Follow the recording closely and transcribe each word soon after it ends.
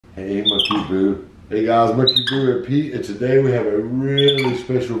Hey MonkeyBoo. Hey guys, MonkeyBoo and Pete, and today we have a really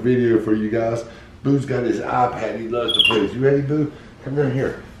special video for you guys. Boo's got his iPad, he loves to play. You ready, Boo? Come down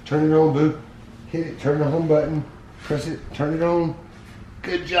here. Turn it on, Boo. Hit it, turn the home button. Press it, turn it on.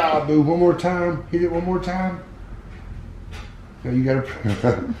 Good job, Boo. One more time. Hit it one more time. No, you gotta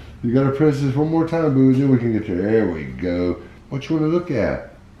press this one more time, Boo, and then we can get there. There we go. What you wanna look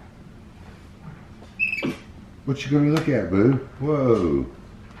at? What you gonna look at, Boo? Whoa.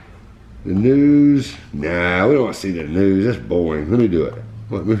 The news. Nah, we don't want to see the news. That's boring. Let me do it.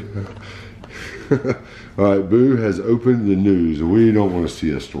 What, Boo? Alright, Boo has opened the news. We don't want to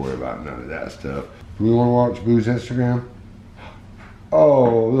see a story about none of that stuff. Do we want to watch Boo's Instagram?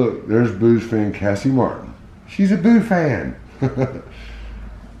 Oh, look. There's Boo's friend, Cassie Martin. She's a Boo fan.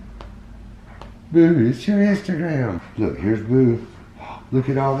 Boo, it's your Instagram. Look, here's Boo. Look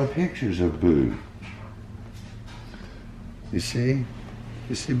at all the pictures of Boo. You see?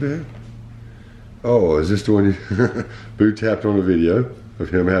 You see Boo? Oh, is this the one Boo tapped on a video of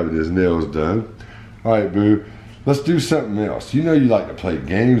him having his nails done. Alright, Boo, let's do something else. You know you like to play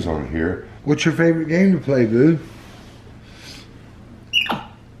games on here. What's your favorite game to play, Boo?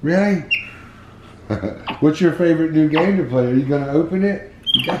 Really? What's your favorite new game to play? Are you going to open it?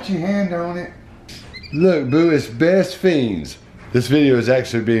 You got your hand on it. Look, Boo, it's Best Fiends. This video is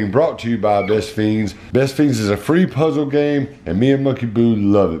actually being brought to you by Best Fiends. Best Fiends is a free puzzle game, and me and MonkeyBoo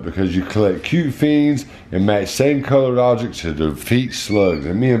love it because you collect cute fiends and match same colored objects to defeat slugs.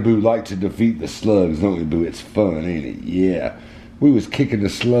 And me and Boo like to defeat the slugs, don't we, Boo? It's fun, ain't it? Yeah. We was kicking the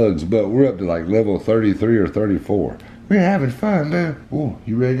slugs, but we're up to like level 33 or 34. We're having fun, Boo. Oh,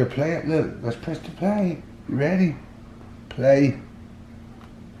 you ready to play it? Look, let's press to play. You ready? Play.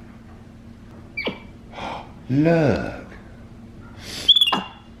 Look.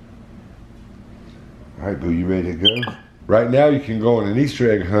 Alright, Boo, you ready to go? Right now you can go on an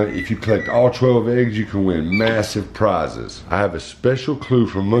Easter egg hunt. If you collect all 12 eggs, you can win massive prizes. I have a special clue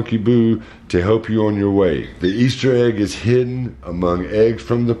from MonkeyBoo to help you on your way. The Easter egg is hidden among eggs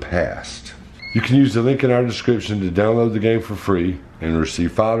from the past. You can use the link in our description to download the game for free and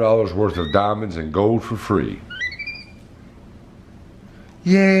receive $5 worth of diamonds and gold for free.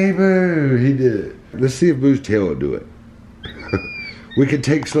 Yay, Boo! He did it. Let's see if Boo's tail will do it. We can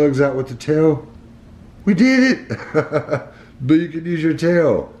take slugs out with the tail. We did it! But you can use your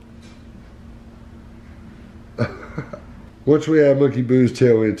tail. Once we add MonkeyBoo's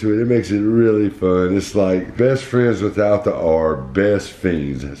tail into it, it makes it really fun. It's like best friends without the R, Best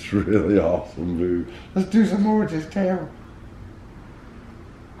Fiends. That's really awesome, Boo. Let's do some more with this tail.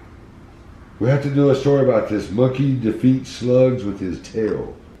 We have to do a story about this monkey defeats slugs with his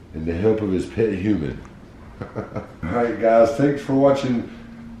tail and the help of his pet human. Alright guys, thanks for watching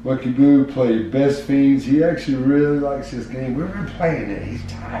MonkeyBoo play Best Fiends. He actually really likes this game. We've been playing it. He's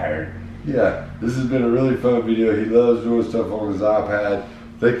tired. Yeah, this has been a really fun video. He loves doing stuff on his iPad.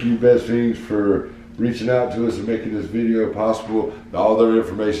 Thank you, Best Fiends, for reaching out to us and making this video possible. All their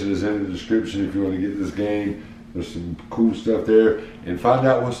information is in the description if you want to get this game. There's some cool stuff there. And find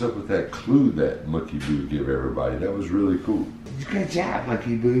out what's up with that clue that MonkeyBoo gave everybody. That was really cool. Good job,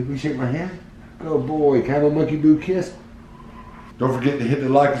 MonkeyBoo. You shake my hand? Good boy. Can I have a MonkeyBoo kiss? Don't forget to hit the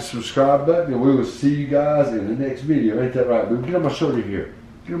like and subscribe button, and we will see you guys in the next video. Ain't that right, Boo? Get on my shoulder here.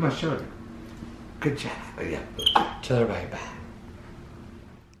 Get on my shoulder. Good job. Yeah. Tell everybody bye.